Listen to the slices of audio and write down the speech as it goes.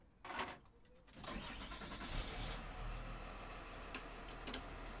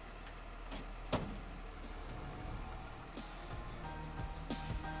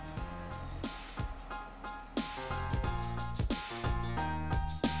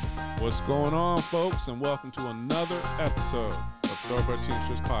What's going on, folks, and welcome to another episode of Thoroughbred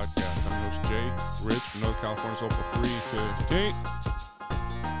Teamsters Podcast. I'm your host, Jay Rich from Northern California's Local 315.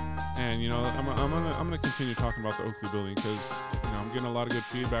 And, I'm gonna continue talking about the Oakley building because, I'm getting a lot of good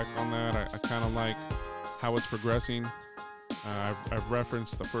feedback on that. I kind of like how it's progressing. I've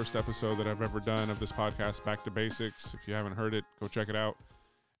referenced the first episode that I've ever done of this podcast, Back to Basics. If you haven't heard it, go check it out.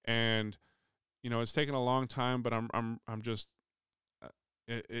 And, it's taken a long time, but I'm just...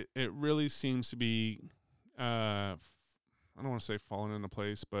 It really seems to be, I don't want to say falling into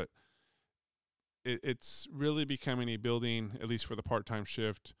place, but it's really becoming a building, at least for the part-time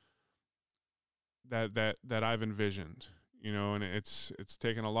shift, that I've envisioned, and it's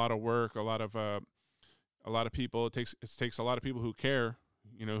taken a lot of work, a lot of people. It takes a lot of people who care,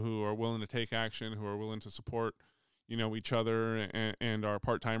 who are willing to take action, who are willing to support, each other and our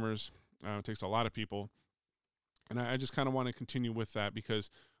part-timers. It takes a lot of people. And I just kind of want to continue with that because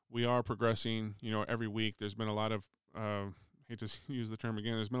we are progressing, every week. There's been a lot of, hate to use the term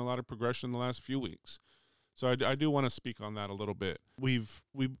again, there's been a lot of progression in the last few weeks. So I do want to speak on that a little bit. We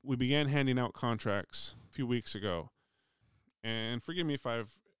began handing out contracts a few weeks ago. And forgive me if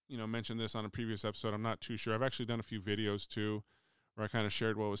I've, mentioned this on a previous episode. I'm not too sure. I've actually done a few videos too where I kind of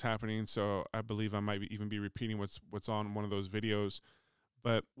shared what was happening. So I believe I might even be repeating what's on one of those videos.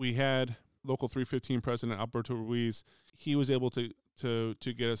 But we had Local 315 President Alberto Ruiz. He was able to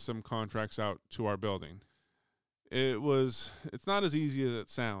get us some contracts out to our building. It's not as easy as it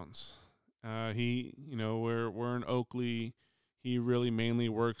sounds. We're in Oakley. He really mainly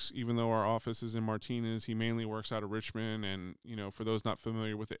works, even though our office is in Martinez, he mainly works out of Richmond. And, for those not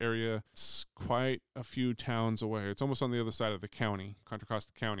familiar with the area, it's quite a few towns away. It's almost on the other side of the county, Contra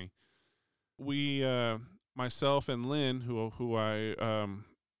Costa County. We, myself and Lynn, who I,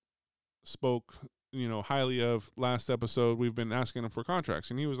 spoke, highly of last episode, we've been asking him for contracts,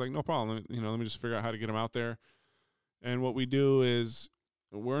 and he was like, no problem. Let me just figure out how to get him out there. And what we do is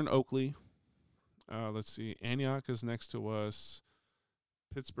we're in Oakley. Let's see. Antioch is next to us.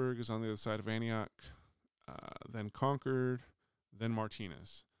 Pittsburgh is on the other side of Antioch. Then Concord, then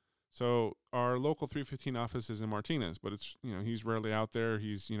Martinez. So our local 315 office is in Martinez, but it's, he's rarely out there.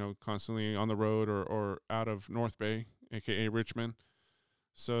 He's, constantly on the road or out of North Bay, aka Richmond.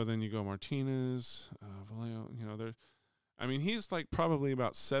 So then you go Martinez, Vallejo, he's like probably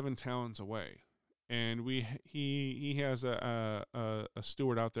about 7 towns away. And he has a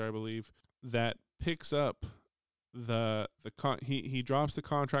steward out there, I believe, that picks up he drops the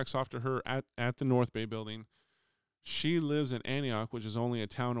contracts off to her at the North Bay building. She lives in Antioch, which is only a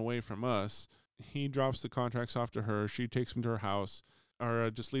town away from us. He drops the contracts off to her. She takes them to her house.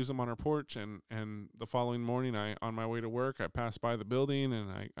 Or just leaves them on her porch, and the following morning, on my way to work, I pass by the building, and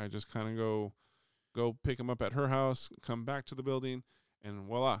I just kind of go pick them up at her house, come back to the building, and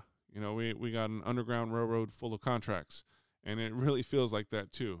voila, we got an underground railroad full of contracts, and it really feels like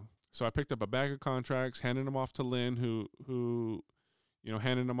that too. So I picked up a bag of contracts, handed them off to Lynn, who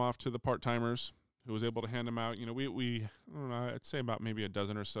handed them off to the part-timers, who was able to hand them out. I don't know, I'd say about maybe a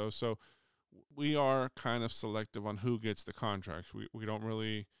dozen or so. So we are kind of selective on who gets the contract. We don't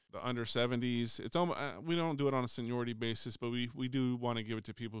really, the under 70s, it's almost, we don't do it on a seniority basis, but we do want to give it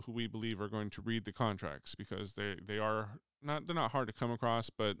to people who we believe are going to read the contracts, because they're not hard to come across,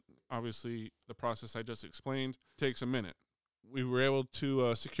 but obviously the process I just explained takes a minute. We were able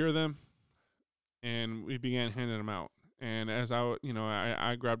to secure them, and we began handing them out. And as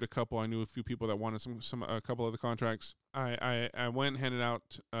I grabbed a couple. I knew a few people that wanted a couple of the contracts. I went and handed out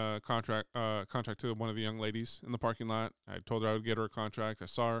a contract to one of the young ladies in the parking lot. I told her I would get her a contract. I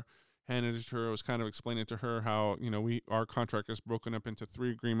saw her, handed it to her. I was kind of explaining to her how, our contract is broken up into 3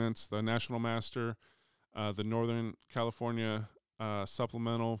 agreements: the National Master, the Northern California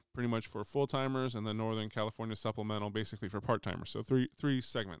Supplemental, pretty much for full-timers, and the Northern California Supplemental, basically for part-timers. So three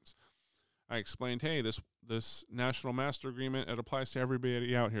segments. I explained, hey, this National Master Agreement, it applies to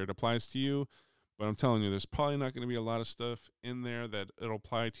everybody out here. It applies to you, but I'm telling you, there's probably not going to be a lot of stuff in there that it'll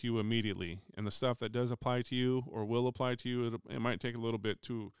apply to you immediately. And the stuff that does apply to you or will apply to you, it might take a little bit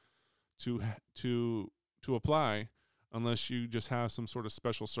to apply, unless you just have some sort of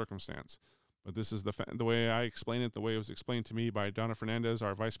special circumstance. But this is the way I explain it, the way it was explained to me by Donna Fernandez,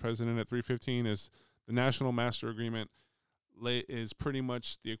 our vice president at 315, is the National Master Agreement is pretty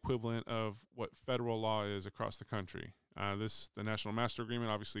much the equivalent of what federal law is across the country. The National Master Agreement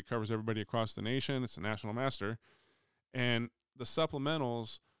obviously covers everybody across the nation. It's a national master. And the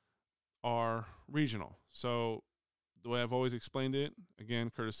supplementals are regional. So the way I've always explained it, again,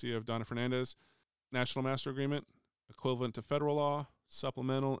 courtesy of Donna Fernandez, National Master Agreement, equivalent to federal law.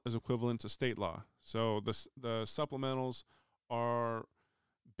 Supplemental is equivalent to state law. So the supplementals are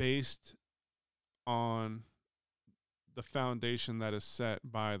based on the foundation that is set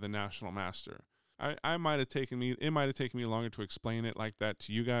by the national master. It might have taken me longer to explain it like that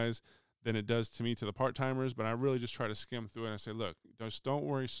to you guys than it does to me, to the part-timers, but I really just try to skim through it and I say, look, just don't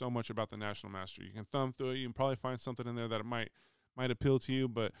worry so much about the national master. You can thumb through it. You can probably find something in there that it might appeal to you,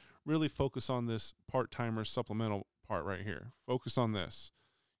 but really focus on this part-timer supplemental part right here. Focus on this.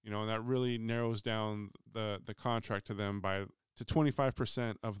 And that really narrows down the contract to them to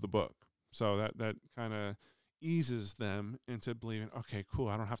 25% of the book. So that kind of eases them into believing, okay, cool,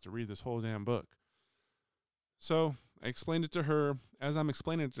 I don't have to read this whole damn book. So I explained it to her. As I'm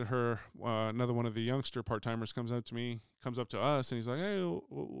explaining it to her, another one of the youngster part-timers comes up to us, and he's like, hey,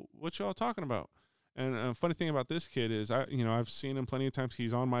 what y'all talking about? And a funny thing about this kid is, I've seen him plenty of times.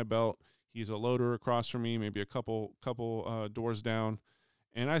 He's on my belt. He's a loader across from me, maybe a couple doors down.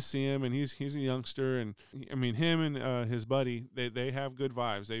 And I see him, and he's a youngster, and him and his buddy, they have good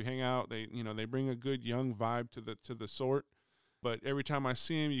vibes. They hang out. They bring a good young vibe to the sort. But every time I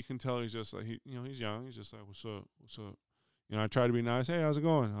see him, you can tell he's just like he's young. He's just like, what's up? I try to be nice. Hey, how's it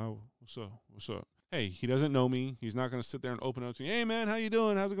going? Oh, what's up? Hey, he doesn't know me. He's not going to sit there and open up to me. Hey, man, how you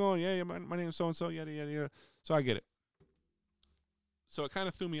doing? How's it going? Yeah, my name's so and so. Yada yada yada. So I get it. So it kind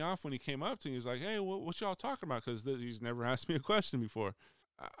of threw me off when he came up to me. He's like, hey, what y'all talking about? Because he's never asked me a question before.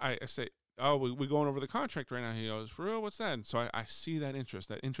 I say, oh, we're going over the contract right now. He goes, for real? What's that? And so I see that interest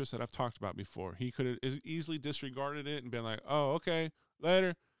that I've talked about before. He could have easily disregarded it and been like, oh, okay,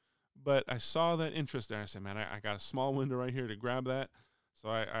 later. But I saw that interest there. I said, man, I got a small window right here to grab that. So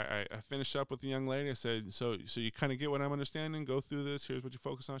I finished up with the young lady. I said, so you kind of get what I'm understanding? Go through this. Here's what you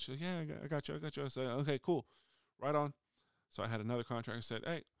focus on. She's like, yeah, I got you. I said, okay, cool. Right on. So I had another contract. I said,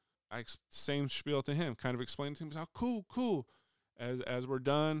 hey, same spiel to him, kind of explained to him. He's like, cool. As we're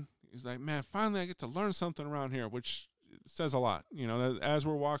done, he's like, man, finally I get to learn something around here, which says a lot. As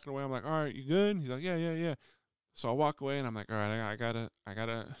we're walking away, I'm like, all right, you good? He's like, yeah. So I walk away and I'm like, all right, I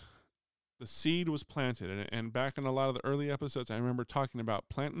gotta, the seed was planted. And back in a lot of the early episodes, I remember talking about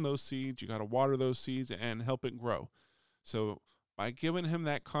planting those seeds. You got to water those seeds and help it grow. So by giving him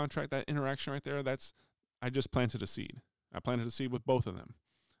that contract, that interaction right there, I just planted a seed. I planted a seed with both of them.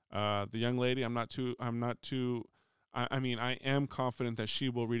 The young lady, I am confident that she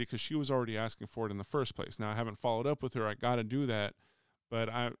will read it because she was already asking for it in the first place. Now I haven't followed up with her. I got to do that, but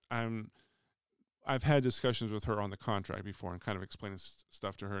I've had discussions with her on the contract before and kind of explaining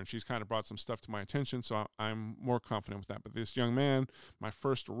stuff to her, and she's kind of brought some stuff to my attention, so I'm more confident with that. But this young man, my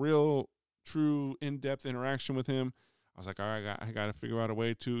first real, true, in-depth interaction with him, I was like, all right, I got to figure out a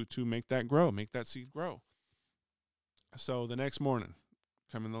way to make that grow, make that seed grow. So the next morning,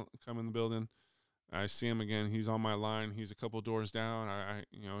 come in the building. I see him again. He's on my line. He's a couple doors down.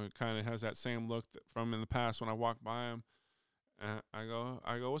 It kind of has that same look from in the past when I walked by him. I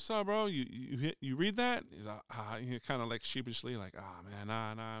go, what's up, bro? You read that? He's like, he kind of like sheepishly, like, man,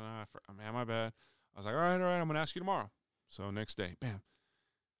 nah, man, my bad. I was like, all right, I'm gonna ask you tomorrow. So next day, bam,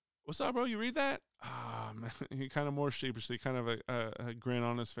 what's up, bro? You read that? Man, he kind of more sheepishly, kind of a grin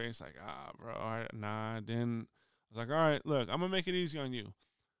on his face, like, bro, all right, nah, I didn't. I was like, all right, look, I'm gonna make it easy on you.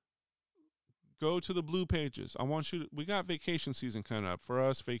 Go to the blue pages. We got vacation season coming up. For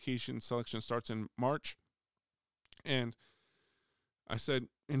us, vacation selection starts in March. And I said,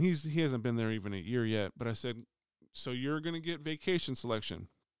 and he hasn't been there even a year yet, but I said, so you're going to get vacation selection.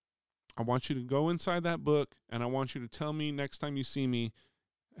 I want you to go inside that book, and I want you to tell me next time you see me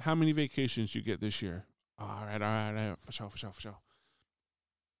how many vacations you get this year. All right, for sure.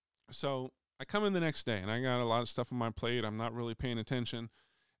 So I come in the next day, and I got a lot of stuff on my plate. I'm not really paying attention.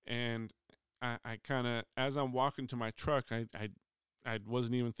 And I kind of, as I'm walking to my truck, I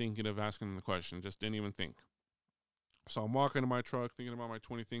wasn't even thinking of asking him the question, just didn't even think. So I'm walking to my truck, thinking about my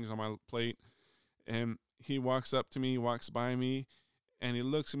 20 things on my plate, and he walks up to me, walks by me, and he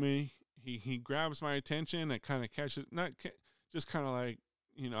looks at me. He grabs my attention and kind of catches, just kind of like,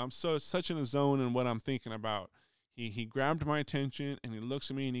 I'm such in a zone in what I'm thinking about. He grabbed my attention, and he looks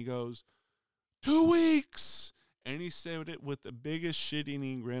at me, and he goes, 2 weeks! And he said it with the biggest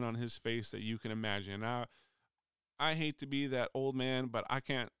shit-eating grin on his face that you can imagine. Now, I hate to be that old man, but I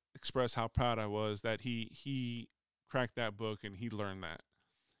can't express how proud I was that he cracked that book and he learned that.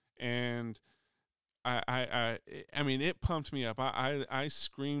 And I mean, it pumped me up. I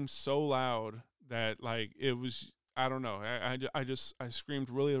screamed so loud that, like, it was, I don't know. I screamed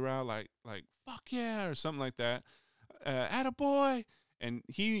really loud, like fuck yeah, or something like that. Attaboy. And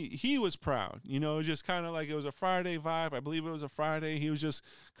he was proud, just kind of like it was a Friday vibe. I believe it was a Friday. He was just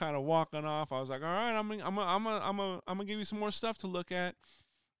kind of walking off. I was like, all right, I'm gonna give you some more stuff to look at.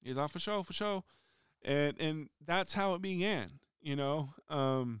 He's like, for sure. And that's how it began. you know,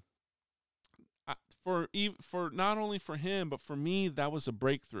 for not only for him, but for me, that was a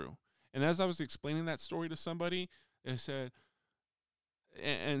breakthrough. And as I was explaining that story to somebody, they said,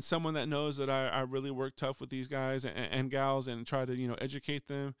 and someone that knows that I really work tough with these guys and gals and try to, educate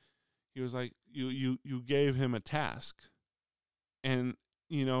them. He was like, you gave him a task. And,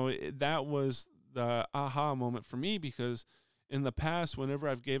 that was the aha moment for me, because in the past, whenever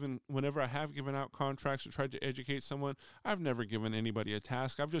I have given out contracts or tried to educate someone, I've never given anybody a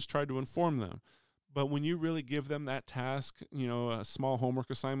task. I've just tried to inform them. But when you really give them that task, a small homework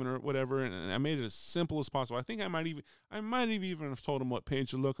assignment or whatever, and I made it as simple as possible. I think I might have even told them what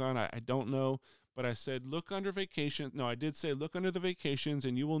page to look on. I don't know, but I said, look under vacation. No, I did say, look under the vacations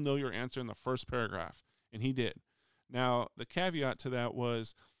and you will know your answer in the first paragraph. And he did. Now, the caveat to that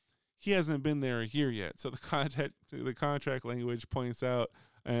was he hasn't been there a year yet. So the contract language points out,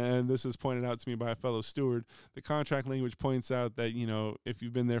 and this is pointed out to me by a fellow steward, the contract language points out that, if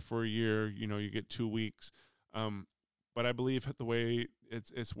you've been there for a year, you get 2 weeks. But I believe the way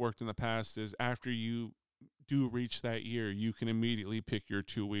it's worked in the past is after you do reach that year, you can immediately pick your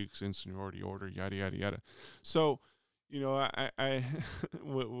 2 weeks in seniority order, yada, yada, yada. So, I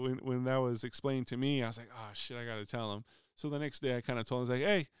when that was explained to me, I was like, oh shit, I got to tell him. So the next day I kind of told him, I was like,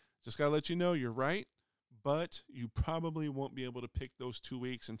 hey, just got to let you know you're right, but you probably won't be able to pick those 2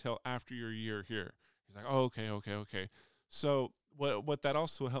 weeks until after your year here. He's like, oh, okay. So what that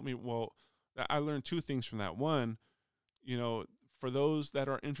also helped me, well, I learned 2 things from that. One, for those that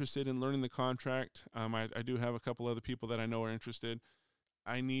are interested in learning the contract, I do have a couple other people that I know are interested.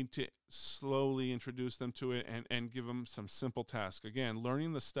 I need to slowly introduce them to it and give them some simple tasks. Again,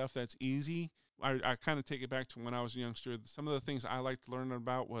 learning the stuff that's easy. I kind of take it back to when I was a youngster. Some of the things I liked learning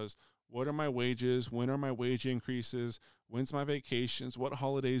about was, what are my wages? When are my wage increases? When's my vacations? What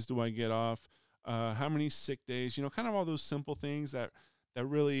holidays do I get off? How many sick days? Kind of all those simple things that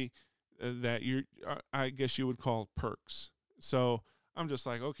really, that I guess you would call perks. So I'm just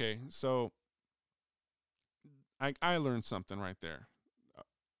like, okay, so I learned something right there.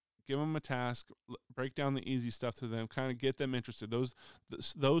 Give them a task, break down the easy stuff to them, kind of get them interested.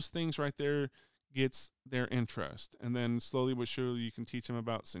 Those things right there gets their interest. And then slowly but surely you can teach them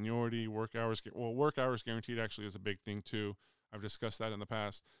about seniority, work hours. Well, work hours guaranteed actually is a big thing too. I've discussed that in the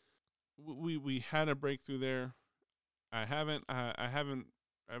past. We had a breakthrough there. I haven't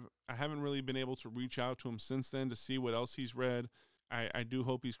really been able to reach out to him since then to see what else he's read. I do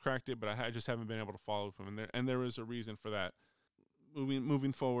hope he's cracked it, but I just haven't been able to follow up him. And there is a reason for that.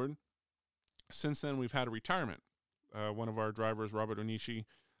 Moving forward, since then we've had a retirement. One of our drivers, Robert Onishi,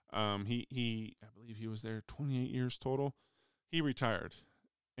 he I believe he was there 28 years total. He retired,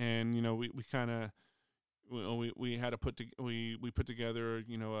 and we kind of we had to we put together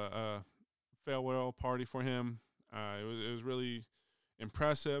a farewell party for him. It was really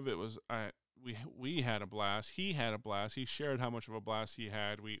impressive. It was we had a blast. He had a blast. He shared how much of a blast he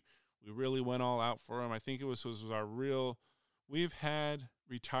had. We really went all out for him. I think it was our real. We've had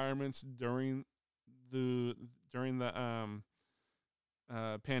retirements during the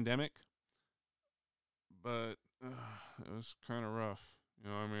pandemic, but it was kind of rough.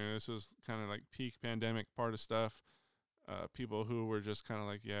 This is kind of like peak pandemic part of stuff. People who were just kind of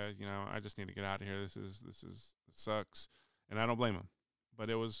like, yeah, I just need to get out of here. This sucks, and I don't blame them. But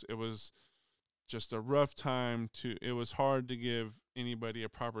it was just a rough time. It was hard to give anybody a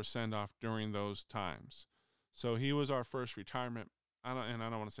proper send off during those times. So he was our first retirement. I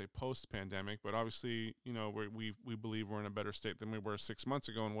don't want to say post pandemic, but obviously, we believe we're in a better state than we were 6 months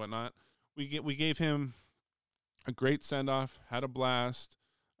ago and whatnot. We gave him a great send off, had a blast.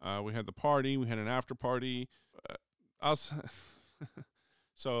 We had the party, we had an after party.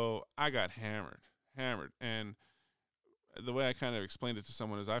 So I got hammered, and the way I kind of explained it to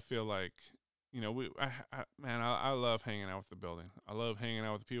someone is, I feel like, I love hanging out with the building. I love hanging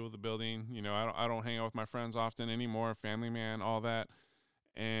out with the people of the building. I don't hang out with my friends often anymore, family man, all that.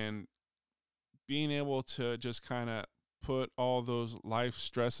 And being able to just kind of put all those life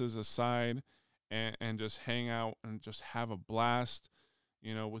stresses aside and just hang out and just have a blast,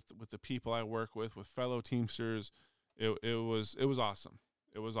 with the people I work with fellow Teamsters, it was awesome.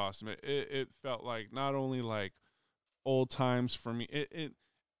 It was awesome. It felt like not only like old times for me,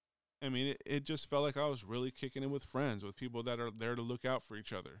 it just felt like I was really kicking it with friends, with people that are there to look out for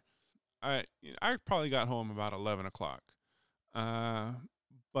each other. I probably got home about 11 o'clock.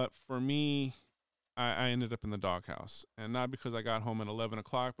 But for me, I ended up in the doghouse. And not because I got home at 11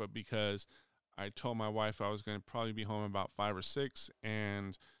 o'clock, but because I told my wife I was going to probably be home about 5 or 6.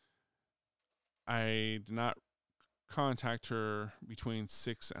 And I did not contact her between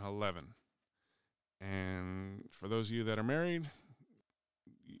 6 and 11. And for those of you that are married,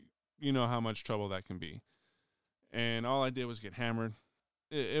 you know how much trouble that can be. And all I did was get hammered.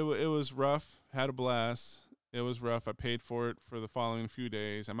 It was rough. Had a blast. It was rough. I paid for it for the following few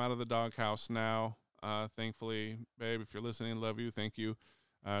days. I'm out of the doghouse now, thankfully. Babe, if you're listening, love you. Thank you.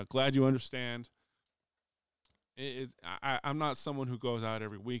 Glad you understand. I'm not someone who goes out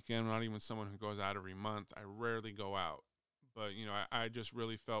every weekend. I'm not even someone who goes out every month. I rarely go out. But, I just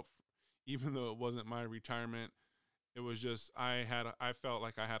really felt, even though it wasn't my retirement, it was just I felt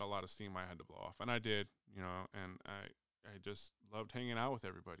like I had a lot of steam I had to blow off. And I did, and I just loved hanging out with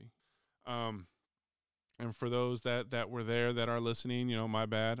everybody. And for those that were there that are listening, my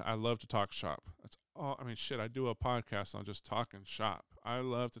bad. I love to talk shop. That's all. I mean, shit, I do a podcast on just talking shop. I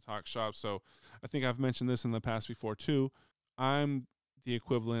love to talk shop. So I think I've mentioned this in the past before too. I'm the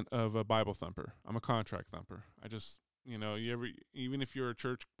equivalent of a Bible thumper. I'm a contract thumper. I just, even if you're a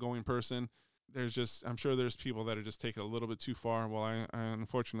church going person, I'm sure there's people that are just take it a little bit too far. Well, I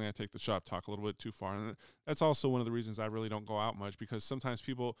unfortunately, I take the shop talk a little bit too far. And that's also one of the reasons I really don't go out much, because sometimes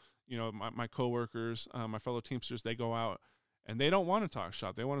people, my coworkers, my fellow Teamsters, they go out and they don't want to talk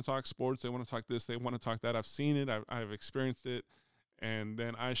shop. They want to talk sports. They want to talk this. They want to talk that. I've seen it. I've experienced it. And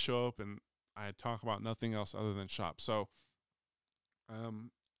then I show up and I talk about nothing else other than shop. So,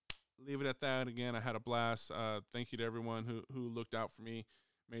 leave it at that. Again, I had a blast. Thank you to everyone who looked out for me.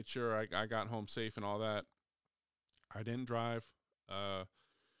 Made sure I got home safe and all that. I didn't drive.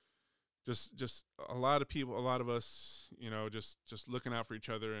 Just a lot of people, a lot of us, just looking out for each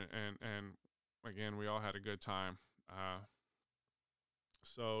other. And again, we all had a good time.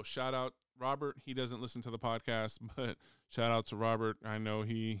 So shout out Robert. He doesn't listen to the podcast, but shout out to Robert. I know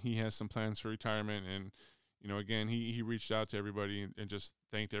he has some plans for retirement. And, again, he reached out to everybody and just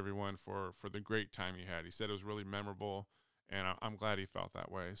thanked everyone for the great time he had. He said it was really memorable. And I'm glad he felt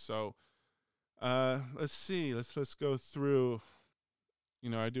that way. So let's see. Let's go through.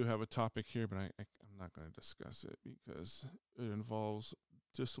 I do have a topic here, but I'm not going to discuss it because it involves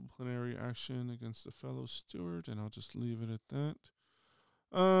disciplinary action against a fellow steward, and I'll just leave it at that.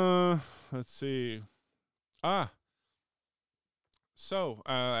 Let's see. So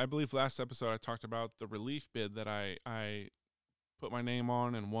I believe last episode I talked about the relief bid that I put my name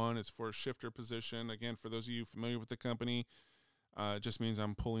on and won. It's for a shifter position. Again, for those of you familiar with the company, it just means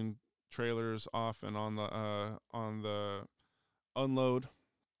I'm pulling trailers off and on the unload.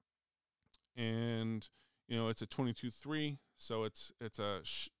 And it's a 22-3, so it's a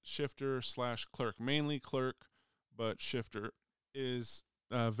shifter / clerk, mainly clerk, but shifter is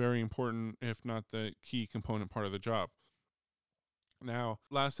very important, if not the key component part of the job. Now,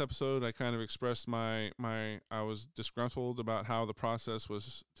 last episode, I kind of expressed I was disgruntled about how the process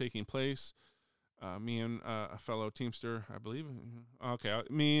was taking place. Me and a fellow Teamster, I believe. Okay,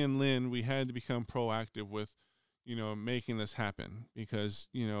 me and Lynn, we had to become proactive with, making this happen. Because,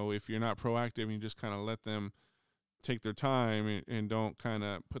 if you're not proactive and you just kind of let them take their time and don't kind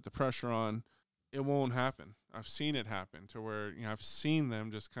of put the pressure on, it won't happen. I've seen it happen to where, I've seen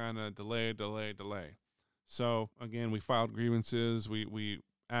them just kind of delay. So again, we filed grievances. We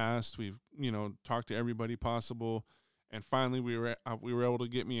asked. We've talked to everybody possible, and finally we were able to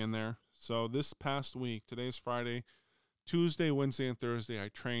get me in there. So this past week, today's Friday, Tuesday, Wednesday, and Thursday, I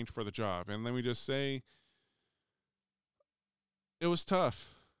trained for the job, and let me just say, it was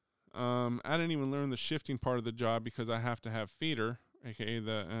tough. I didn't even learn the shifting part of the job because I have to have feeder, aka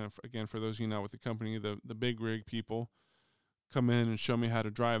again, for those of you not with the company, the big rig people come in and show me how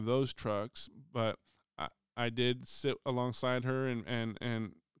to drive those trucks, but I did sit alongside her and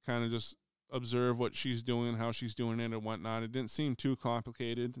kind of just observe what she's doing, how she's doing it, and whatnot. It didn't seem too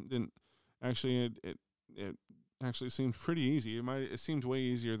complicated. It actually seemed pretty easy. It seemed way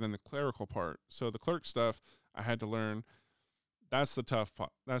easier than the clerical part. So the clerk stuff I had to learn. That's the tough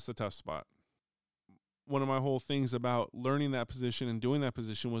part. That's the tough spot. One of my whole things about learning that position and doing that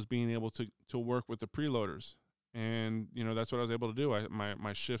position was being able to work with the preloaders. And, that's what I was able to do.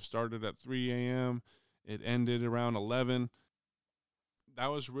 My shift started at 3 a.m. It ended around 11. That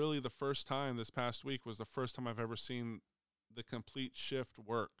was really the first time this past week was the first time I've ever seen the complete shift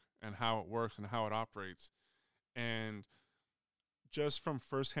work and how it works and how it operates. And just from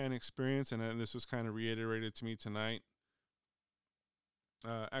firsthand experience, and this was kind of reiterated to me tonight.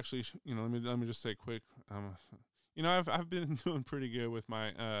 Actually, let me just say quick. I've been doing pretty good with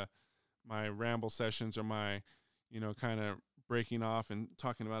my my ramble sessions or my, kind of breaking off and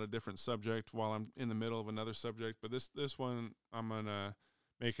talking about a different subject while I'm in the middle of another subject. But this one I'm going to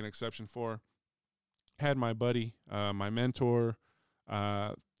make an exception for. Had my buddy, my mentor,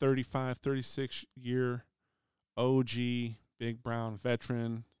 36 year OG, big brown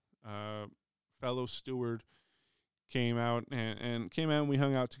veteran, fellow steward came out and we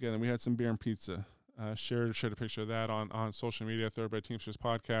hung out together. And we had some beer and pizza. Shared a picture of that on social media, Thoroughbred Teamsters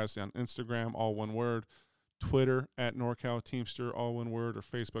Podcast, on Instagram, all one word, Twitter at NorCal Teamster, all one word, or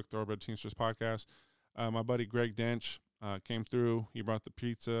Facebook, Thoroughbred Teamsters Podcast. My buddy Greg Dench came through. He brought the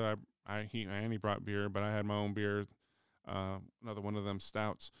pizza. He brought beer, but I had my own beer, another one of them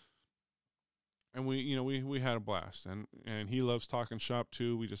stouts. And we had a blast, and he loves talking shop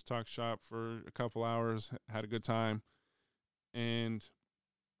too. We just talked shop for a couple hours, had a good time, and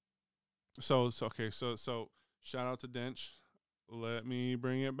so shout out to Dench. Let me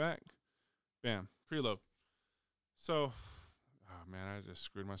bring it back. Bam, preload. So, oh man, I just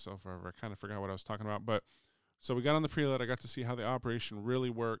screwed myself over. I kind of forgot what I was talking about, but so we got on the preload. I got to see how the operation really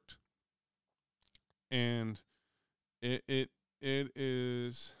worked, and it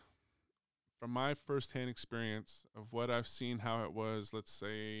is, from my firsthand experience of what I've seen, how it was, let's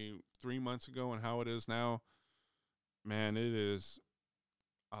say 3 months ago, and how it is now, man, it is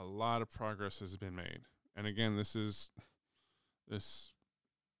a lot of progress has been made. And again, this is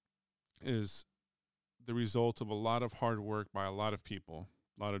the result of a lot of hard work by a lot of people,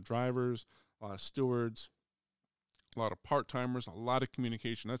 a lot of drivers, a lot of stewards, a lot of part-timers, a lot of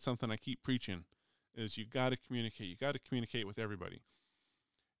communication. That's something I keep preaching, is you got to communicate. You got to communicate with everybody.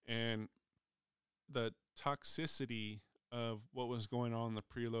 And the toxicity of what was going on in the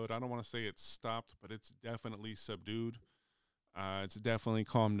preload, I don't want to say it's stopped, but it's definitely subdued. It's definitely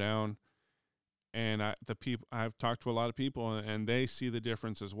calmed down. And I've talked to a lot of people, and they see the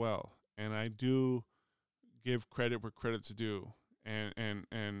difference as well. And I do give credit where credit's due. And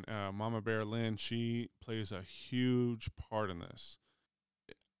Mama Bear Lynn, she plays a huge part in this.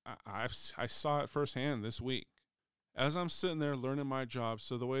 I saw it firsthand this week. As I'm sitting there learning my job,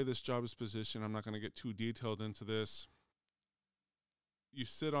 so the way this job is positioned, I'm not going to get too detailed into this. You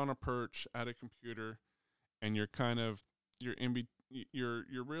sit on a perch at a computer, and you're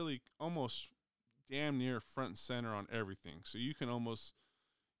really almost damn near front and center on everything. So you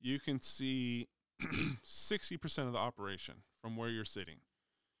can see 60% of the operation from where you're sitting.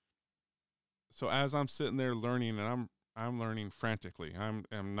 So as I'm sitting there learning, and I'm learning frantically. I'm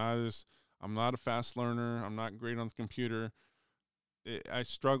not a fast learner. I'm not great on the computer. I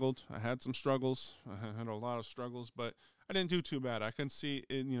struggled. I had some struggles. I had a lot of struggles, but I didn't do too bad. I can see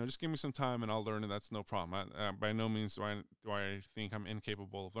it, just give me some time and I'll learn it. That's no problem. By no means do I think I'm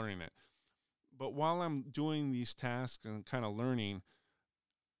incapable of learning it. But while I'm doing these tasks and kind of learning,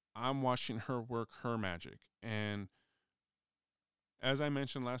 I'm watching her work her magic. And as I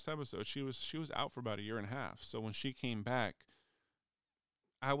mentioned last episode, she was out for about 1.5 years. So when she came back,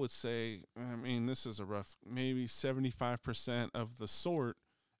 I would say, this is a rough, maybe 75% of the sort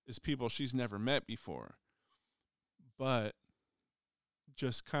is people she's never met before. But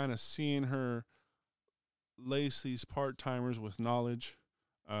just kind of seeing her lace these part-timers with knowledge,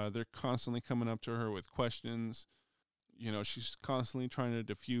 they're constantly coming up to her with questions. She's constantly trying to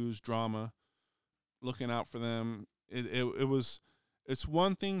diffuse drama, looking out for them. It's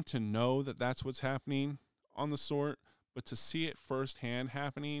one thing to know that that's what's happening on the sort, but to see it firsthand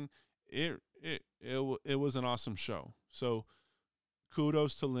happening, it was an awesome show. So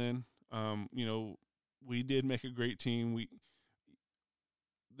kudos to Lynn. We did make a great team.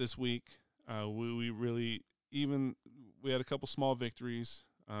 This week, we really, we had a couple small victories.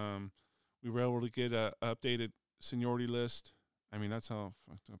 We were able to get a updated seniority list. That's how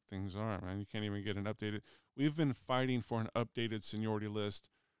fucked up things are, man. You can't even get an updated. We've been fighting for an updated seniority list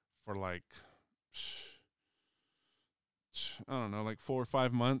for like 4 or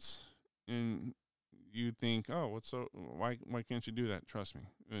 5 months, and you'd think, why can't you do that? Trust me,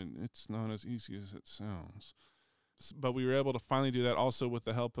 and it's not as easy as it sounds. But we were able to finally do that, also with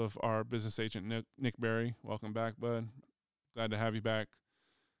the help of our business agent Nick Berry. Welcome back, bud. Glad to have you back.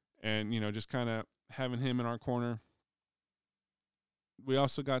 And just kind of having him in our corner. We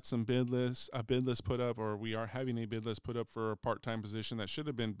also got a bid list put up, or we are having a bid list put up for a part-time position that should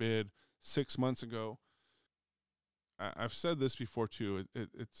have been bid 6 months ago. I've said this before too.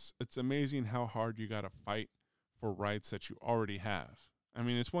 It's amazing how hard you got to fight for rights that you already have.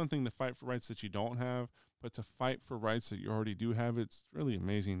 It's one thing to fight for rights that you don't have, but to fight for rights that you already do have, it's really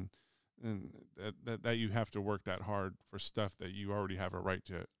amazing, and that you have to work that hard for stuff that you already have a right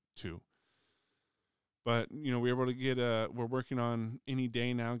to. But we're able to get we're working on any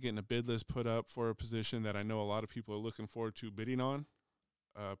day now getting a bid list put up for a position that I know a lot of people are looking forward to bidding on.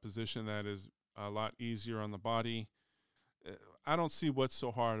 A position that is a lot easier on the body. I don't see what's so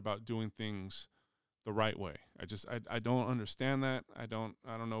hard about doing things the right way. I don't understand that. I don't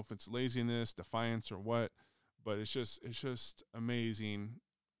know if it's laziness, defiance, or what, but it's just amazing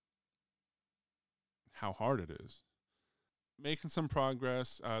how hard it is. Making some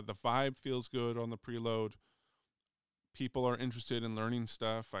progress. The vibe feels good on the preload. People are interested in learning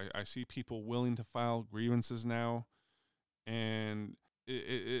stuff. I see people willing to file grievances now, and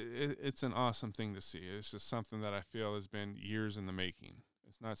it's an awesome thing to see. It's just something that I feel has been years in the making.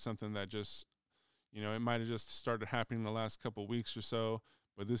 It's not something that just, it might have just started happening the last couple of weeks or so,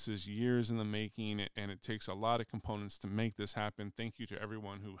 but this is years in the making, and it takes a lot of components to make this happen. Thank you to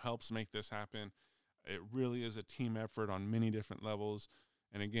everyone who helps make this happen. It really is a team effort on many different levels.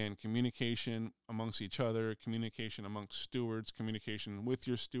 And again, communication amongst each other, communication amongst stewards, communication with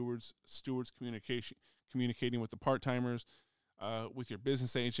your stewards, communicating with the part-timers, with your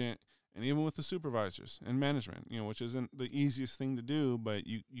business agent, and even with the supervisors and management, which isn't the easiest thing to do, but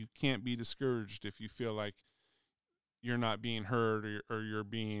you can't be discouraged if you feel like you're not being heard or you're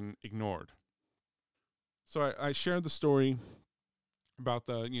being ignored. So I shared the story about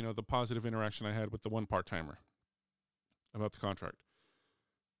the positive interaction I had with the one part-timer about the contract.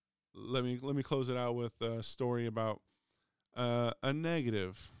 Let me close it out with a story about a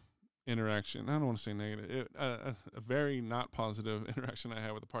negative interaction. I don't want to say negative. A very not positive interaction I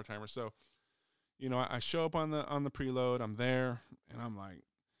had with a part-timer. So, I show up on the preload. I'm there, and I'm like,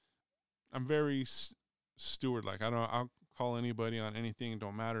 I'm very steward-like. I'll call anybody on anything. It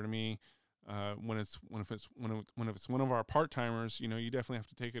don't matter to me. When it's one of our part-timers, you definitely have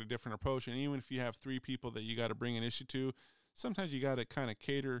to take a different approach. And even if you have 3 people that you got to bring an issue to, sometimes you got to kind of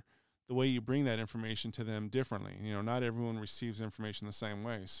cater the way you bring that information to them differently. Not everyone receives information the same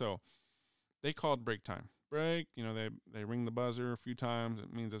way. So they called break time. Break, they ring the buzzer a few times.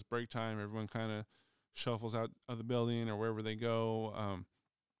 It means it's break time. Everyone kind of shuffles out of the building or wherever they go.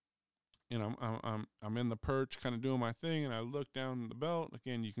 I'm in the perch kind of doing my thing, and I look down the belt.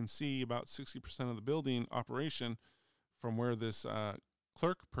 Again, you can see about 60% of the building operation from where this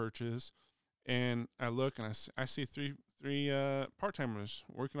clerk perch is. And I look, and I see three part-timers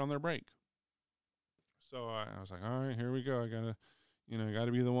working on their break. So I was like, all right, here we go. I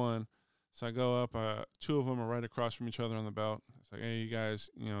gotta be the one. So I go up. 2 of them are right across from each other on the belt. It's like, hey, you guys,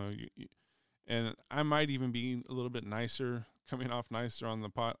 and I might even be a little bit nicer, coming off nicer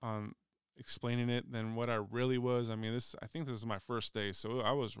on explaining it than what I really was. I mean, I think this is my first day, so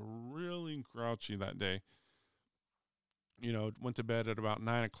I was really grouchy that day. Went to bed at about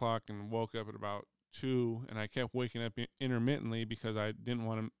 9 o'clock and woke up at about 2, and I kept waking up intermittently because I didn't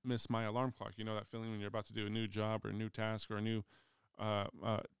want to miss my alarm clock. That feeling when you're about to do a new job or a new task or a new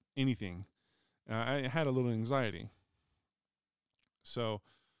anything. I had a little anxiety. So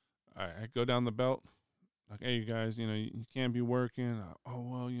I go down the belt, like, hey, you guys, you can't be working. Oh,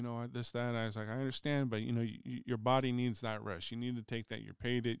 well, this, that. I was like, I understand, but, your body needs that rest. You need to take that. You're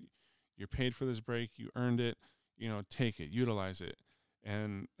paid for this break. You earned it. Take it, utilize it.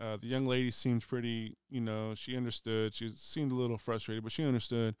 And the young lady seemed pretty, she understood. She seemed a little frustrated, but she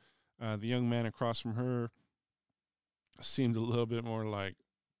understood. The young man across from her seemed a little bit more like,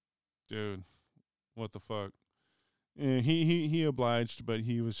 dude, what the fuck? And he obliged, but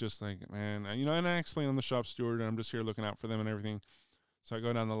he was just like, man, and I explained I'm the shop steward, and I'm just here looking out for them and everything. So I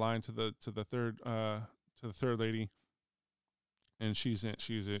go down the line to the third lady, and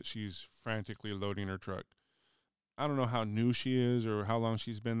she's frantically loading her truck. I don't know how new she is or how long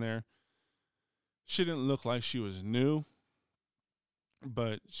she's been there. She didn't look like she was new,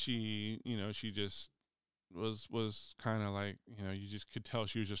 but she just was kind of like, you just could tell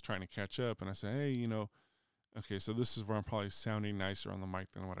she was just trying to catch up. And I said, hey, okay, so this is where I'm probably sounding nicer on the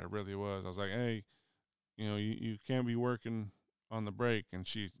mic than what I really was. I was like, hey, you can't be working on the break. And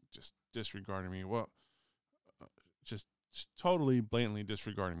she just disregarded me. Well, just totally blatantly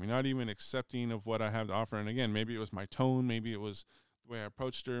disregarding me, not even accepting of what I have to offer. And again, maybe it was my tone, maybe it was the way I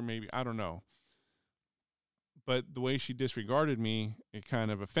approached her, maybe, I don't know. But the way she disregarded me, it kind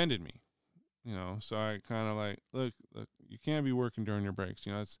of offended me, so I kind of like, look, you can't be working during your breaks.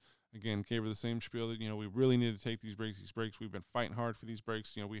 It's, again, gave her the same spiel that, we really need to take these breaks. We've been fighting hard for these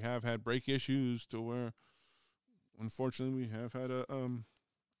breaks. We have had break issues to where, unfortunately, we have had a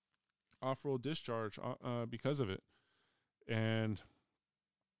off-road discharge because of it. And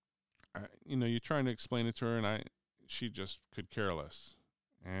you're trying to explain it to her, and she just could care less.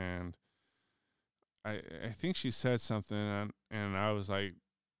 And I think she said something, and I was like,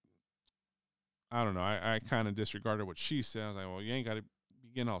 I don't know. I kind of disregarded what she said. I was like, well, you ain't got to be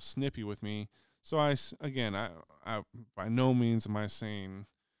getting all snippy with me. So I by no means am I saying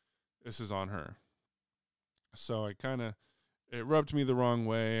this is on her. So it rubbed me the wrong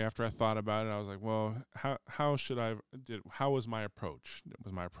way. After I thought about it, I was like, well, how was my approach?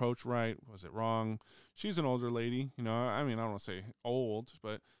 Was my approach right? Was it wrong? She's an older lady, I don't want to say old,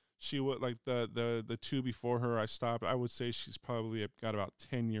 but she would like the two before her I stopped. I would say she's probably got about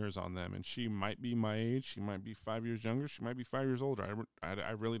 10 years on them, and she might be my age. She might be 5 years younger. She might be 5 years older.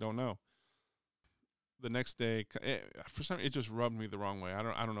 I really don't know. The next day, for some, it just rubbed me the wrong way. I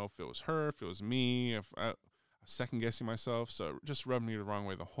don't know if it was her, if it was me, if I was second guessing myself. So it just rubbed me the wrong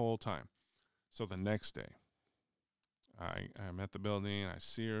way the whole time. So the next day, I'm at the building. I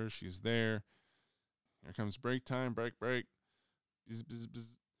see her. She's there. Here comes break time. Break. Bzz, bzz,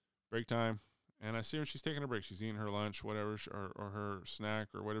 bzz, break time. And I see her. She's taking a break. She's eating her lunch, whatever, or her snack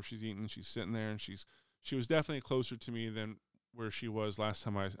or whatever she's eating. She's sitting there, and she was definitely closer to me than where she was last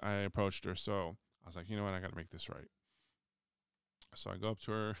time I approached her. So I was like, you know what? I got to make this right. So I go up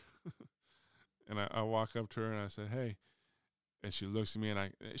to her, and I walk up to her, and I said, hey. And she looks at me,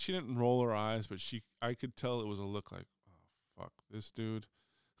 and she didn't roll her eyes, but I could tell it was a look like, oh, fuck, this dude.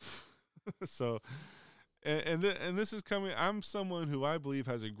 So, and this is coming, I'm someone who I believe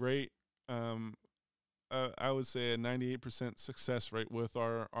has a great, I would say a 98% success rate with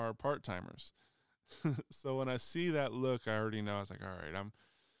our part-timers. So when I see that look, I already know. I was like, all right,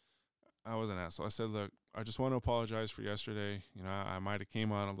 I was an asshole. I said, look, I just want to apologize for yesterday. You know, I might have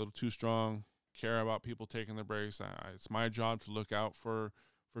came on a little too strong, care about people taking their breaks. It's my job to look out for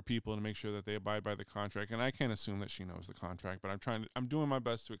people and make sure that they abide by the contract. And I can't assume that she knows the contract, but I'm doing my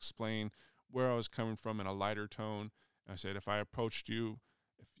best to explain where I was coming from in a lighter tone. And I said, if I approached you,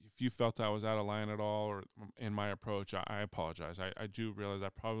 if you felt I was out of line at all or in my approach, I apologize. I do realize I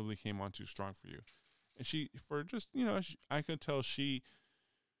probably came on too strong for you. And I could tell she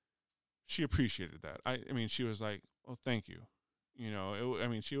appreciated that. I mean, she was like, "Oh, thank you." You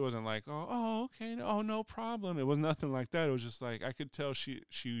know, she wasn't like, "Oh, okay, no problem." It was nothing like that. It was just like I could tell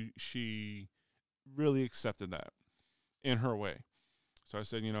she really accepted that in her way. So I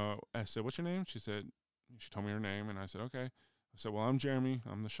said, "What's your name?" She told me her name, and I said, "Okay." I said, "Well, I'm Jeremy.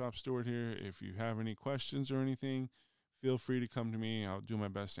 I'm the shop steward here. If you have any questions or anything, feel free to come to me. I'll do my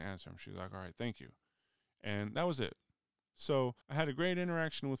best to answer them." She's like, "All right, thank you." And that was it. So I had a great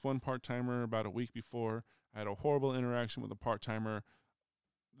interaction with one part-timer about a week before. I had a horrible interaction with a part-timer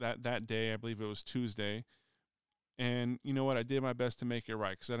that day. I believe it was Tuesday. And you know what? I did my best to make it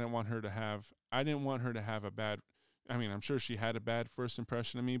right because I didn't want her to have a bad, I'm sure she had a bad first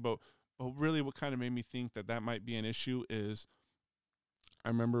impression of me, but really what kind of made me think that might be an issue is I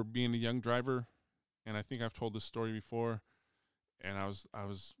remember being a young driver, and I think I've told this story before, and I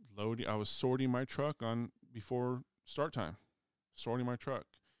was sorting my truck on before start time, sorting my truck.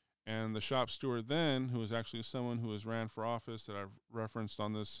 And the shop steward then, who was actually someone who has ran for office that I've referenced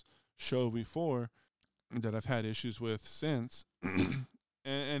on this show before, that I've had issues with since,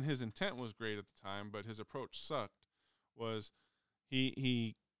 and his intent was great at the time, but his approach sucked, was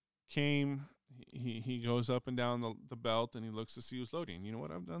he came, he goes up and down the belt, and he looks to see who's loading. You know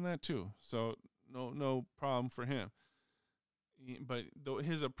what? I've done that too. So no problem for him. But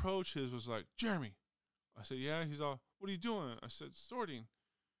his approach was like, "Jeremy." I said, "Yeah." He's all, "What are you doing?" I said, "Sorting."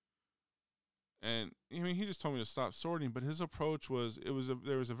 And he just told me to stop sorting, but his approach there was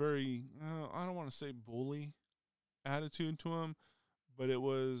a very, I don't want to say bully attitude to him, but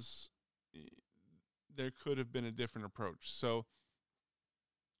there could have been a different approach. So,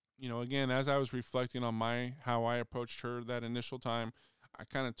 again, as I was reflecting on how I approached her that initial time, I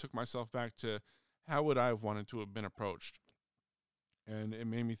kind of took myself back to how would I have wanted to have been approached? And it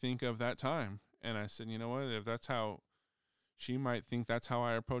made me think of that time. And I said, you know what, if that's how she might think, that's how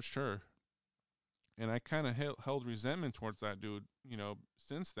I approached her. And I kind of held resentment towards that dude,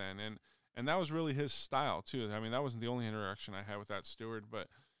 since then. And that was really his style too. That wasn't the only interaction I had with that steward, but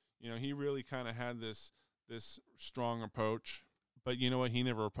he really kind of had this strong approach. But you know what? He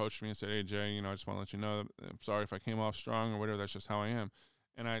never approached me and said, "Hey Jay, I just want to let you know, I'm sorry if I came off strong or whatever. That's just how I am."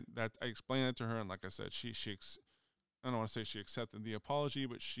 And I explained that to her, and like I said, I don't want to say she accepted the apology,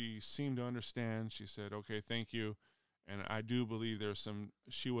 but she seemed to understand. She said, "Okay, thank you." And I do believe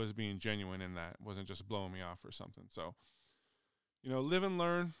she was being genuine in that. It wasn't just blowing me off or something. So, live and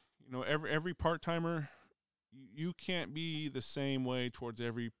learn. Every part-timer, you can't be the same way towards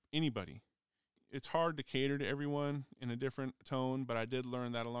anybody. It's hard to cater to everyone in a different tone, but I did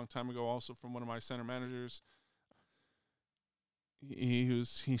learn that a long time ago also from one of my center managers.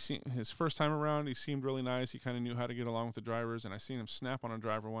 His first time around, he seemed really nice. He kind of knew how to get along with the drivers, and I seen him snap on a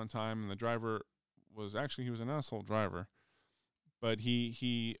driver one time, and the driver he was an asshole driver, but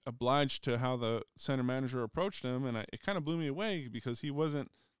he obliged to how the center manager approached him, and it kind of blew me away because he wasn't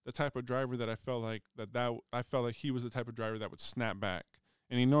the type of driver that I felt like he was the type of driver that would snap back,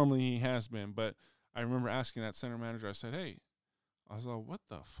 and he has been. But I remember asking that center manager, I said, "Hey," I was like, "what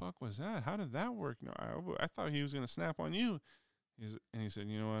the fuck was that? How did that work?" I thought he was going to snap on you. And he said,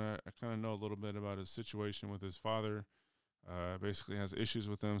 you know what, I kind of know a little bit about his situation with his father. Basically has issues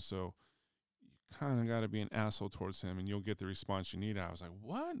with him, so you kind of got to be an asshole towards him, and you'll get the response you need. I was like,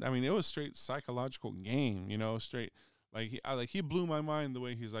 what? I mean, it was straight psychological game, straight. Like he blew my mind the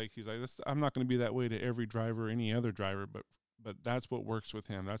way he's like, I'm not going to be that way to every driver, any other driver, but that's what works with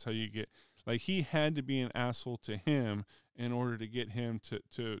him. That's how you get, like, he had to be an asshole to him in order to get him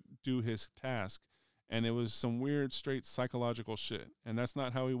to do his task. And it was some weird, straight psychological shit. And that's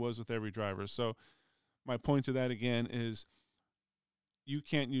not how he was with every driver. So my point to that again is you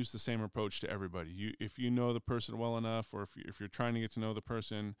can't use the same approach to everybody. If you know the person well enough, or if you're trying to get to know the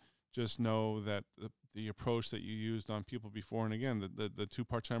person, just know that the approach that you used on people before, and again, the two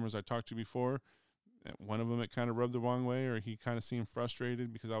part-timers I talked to before, one of them it kind of rubbed the wrong way, or he kind of seemed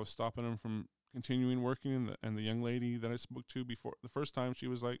frustrated because I was stopping him from continuing working, and the young lady that I spoke to before the first time, she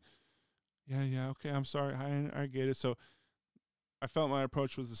was like, yeah, okay, I'm sorry, I get it. So I felt my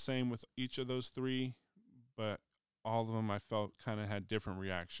approach was the same with each of those three, but all of them I felt kind of had different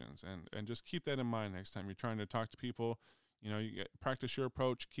reactions, and just keep that in mind next time you're trying to talk to people. You practice your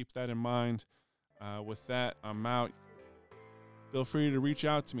approach, keep that in mind. With that, I'm out. Feel free to reach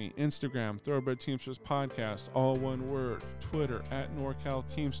out to me. Instagram, Thoroughbred Teamsters Podcast, all one word. Twitter, @NorCal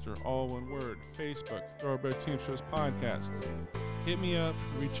Teamster, all one word. Facebook, Thoroughbred Teamsters Podcast. Hit me up,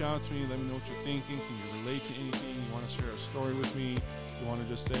 reach out to me, let me know what you're thinking. Can you relate to anything? You want to share a story with me? You want to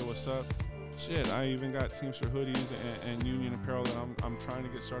just say what's up? Shit, I even got Teamster hoodies and union apparel that I'm trying to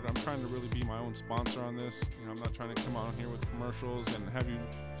get started. I'm trying to really be my own sponsor on this. I'm not trying to come out here with commercials and have you,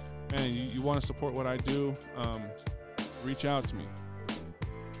 man, you want to support what I do, reach out to me.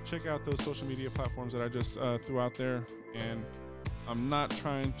 Check out those social media platforms that I just threw out there. And I'm not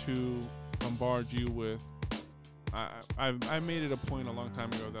trying to bombard you with, I made it a point a long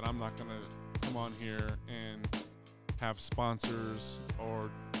time ago that I'm not going to come on here and have sponsors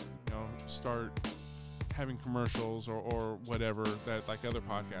or start having commercials or whatever that like other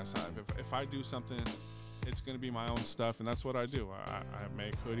podcasts have. If I do something, it's going to be my own stuff, and that's what I do. I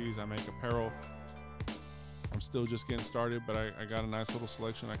make hoodies, I make apparel. I'm still just getting started, but I got a nice little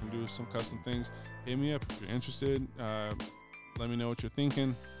selection. I can do some custom things. Hit me up if you're interested. Let me know what you're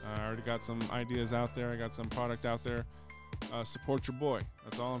thinking. I already got some ideas out there. I got some product out there. Support your boy.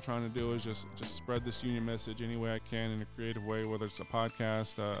 That's all I'm trying to do, is just spread this union message any way I can in a creative way, whether it's a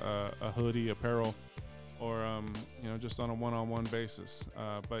podcast, a hoodie, apparel, or just on a one-on-one basis.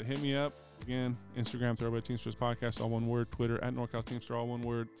 But hit me up. Again, Instagram, Thoroughbred Teamsters Podcast, all one word. Twitter, @NorCal Teamster, all one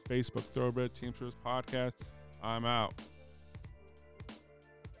word. Facebook, Thoroughbred Teamsters Podcast. I'm out.